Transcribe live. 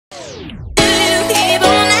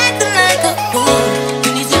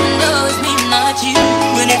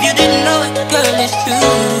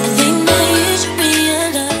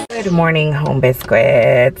Good morning, home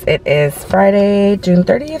biscuits. It is Friday, June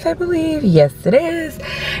 30th, I believe. Yes, it is.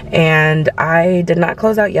 And I did not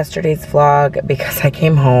close out yesterday's vlog because I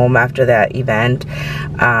came home after that event.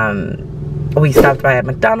 We stopped by at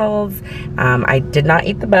McDonald's. I did not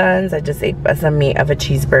eat the buns. I just ate some meat of a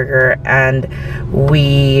cheeseburger, and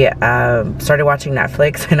we started watching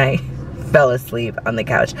Netflix, and I fell asleep on the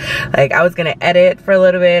couch. Like, I was gonna edit for a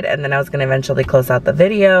little bit, and then I was gonna eventually close out the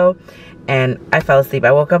video, and I fell asleep.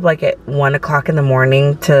 I woke up like at 1 o'clock in the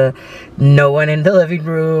morning to no one in the living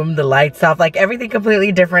room, the lights off, like everything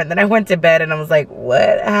completely different. Then I went to bed and I was like,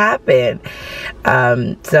 what happened?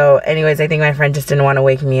 So anyways, I think my friend just didn't want to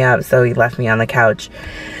wake me up, so he left me on the couch.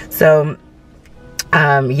 So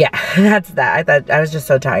yeah, that's that. I thought I was just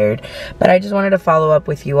so tired, but I just wanted to follow up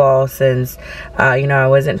with you all since you know, I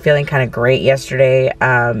wasn't feeling kind of great yesterday.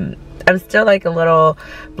 I'm still like a little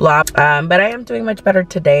blah, but I am doing much better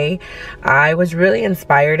today. I was really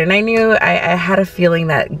inspired, and I knew I had a feeling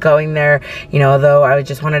that going there, you know, though I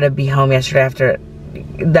just wanted to be home yesterday after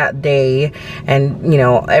that day and, you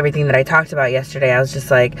know, everything that I talked about yesterday, I was just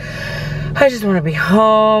like, I just want to be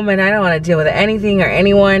home and I don't want to deal with anything or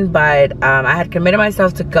anyone. But I had committed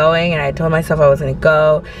myself to going, and I told myself I was going to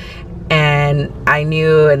go. And I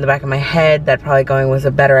knew in the back of my head that probably going was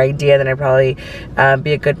a better idea, than I'd probably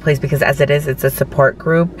be a good place, because as it is, it's a support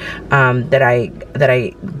group that I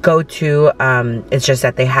go to. It's just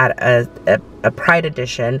that they had a Pride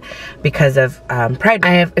edition because of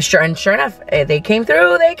Pride. Sure enough, they came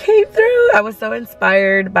through. I was so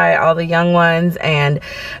inspired by all the young ones, and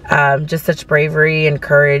just such bravery and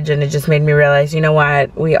courage, and it just made me realize, you know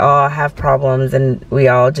what, we all have problems, and we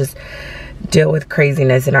all just deal with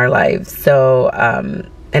craziness in our lives. So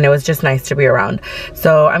and it was just nice to be around.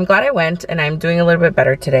 So I'm glad I went, and I'm doing a little bit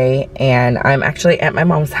better today, and I'm actually at my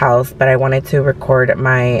mom's house, but I wanted to record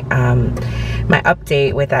my my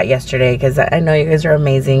update with that yesterday, because I know you guys are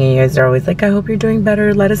amazing, and you guys are always like, I hope you're doing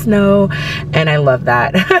better, let us know, and I love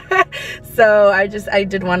that. So I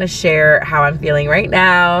did want to share how I'm feeling right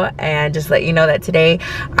now, and just let you know that today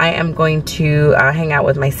I am going to hang out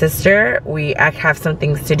with my sister. We have some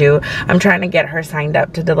things to do. I'm trying to get her signed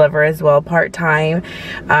up to deliver as well, part-time,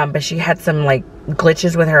 but she had some like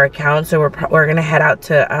glitches with her account, so we're gonna head out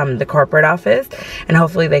to the corporate office, and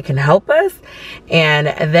hopefully they can help us. And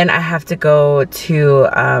then I have to go to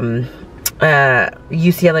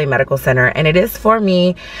UCLA Medical Center, and it is for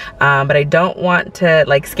me, but I don't want to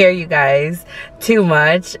like scare you guys too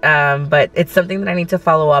much, but it's something that I need to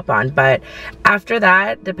follow up on. But after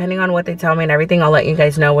that, depending on what they tell me and everything, I'll let you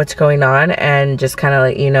guys know what's going on, and just kind of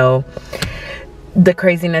let you know the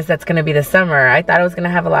craziness that's going to be this summer. I thought I was going to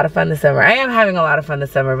have a lot of fun this summer. I am having a lot of fun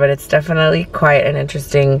this summer, but it's definitely quite an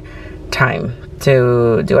interesting time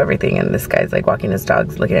to do everything. And this guy's like walking his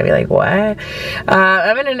dogs, looking at me like, what?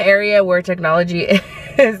 I'm in an area where technology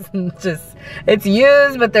is just, it's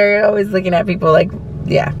used, but they're always looking at people like,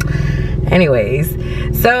 yeah. Anyways,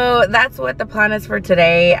 so that's what the plan is for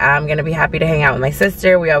today. I'm gonna be happy to hang out with my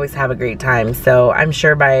sister. We always have a great time, so I'm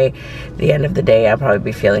sure by the end of the day I'll probably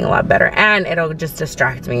be feeling a lot better, and it'll just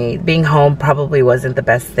distract me. Being home probably wasn't the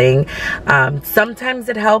best thing. Sometimes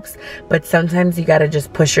it helps, but sometimes you gotta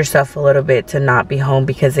just push yourself a little bit to not be home,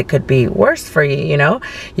 because it could be worse for you, you know?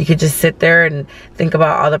 You could just sit there and think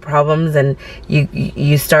about all the problems, and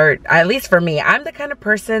you start, at least for me, I'm the kind of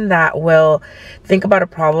person that will think about a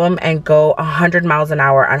problem and go 100 miles an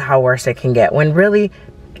hour on how worse it can get, when really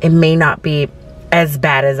it may not be as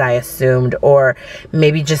bad as I assumed, or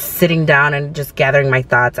maybe just sitting down and just gathering my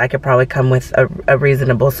thoughts, I could probably come with a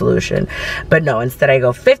reasonable solution. But no, instead I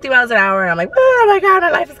go 50 miles an hour, and I'm like, oh my god,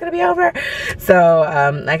 my life is gonna be over. So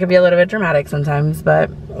I can be a little bit dramatic sometimes,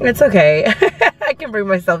 but it's okay. I can bring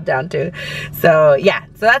myself down too. So yeah,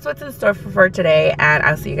 so that's what's in store for today, and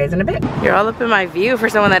I'll see you guys in a bit. You're all up in my view for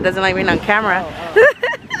someone that doesn't like being on camera.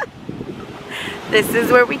 This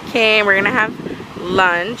is where we came. We're gonna have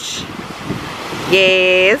lunch.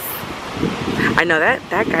 Yes. I know that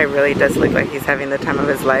guy really does look like he's having the time of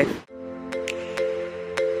his life.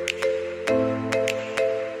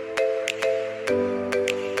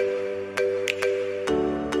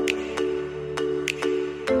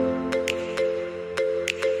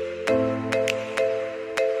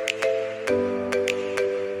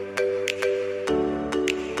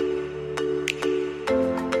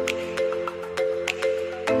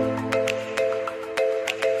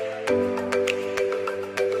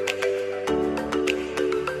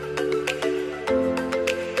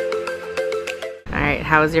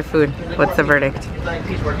 How was your food? What's the verdict?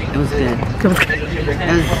 It was good. It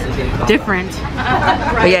was different.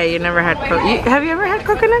 Oh yeah, you never had have you ever had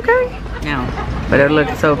coconut curry? No. but it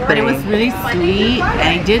looked so But pretty. it was really sweet,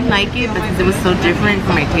 and I did like it, but since it was so different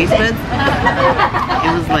from my taste buds,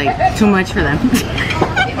 it was like too much for them.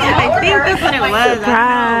 I think that's what it was.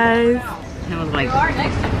 Surprise! And it was like,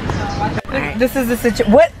 alright. This is the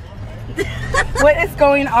situation. What? What is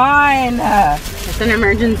going on? It's an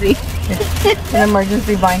emergency. It's an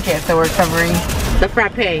emergency blanket, so we're covering The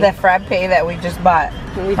frappe. the frappe that we just bought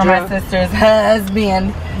We from my drove. sister's husband.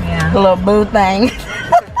 Yeah. The little boo thing.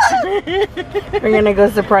 We're gonna go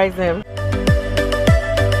surprise him.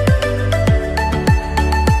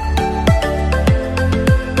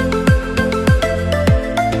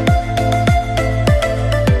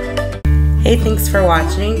 Hey, thanks for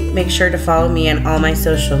watching. Make sure to follow me on all my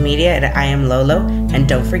social media at EyeAmLolo, and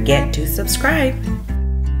don't forget to subscribe.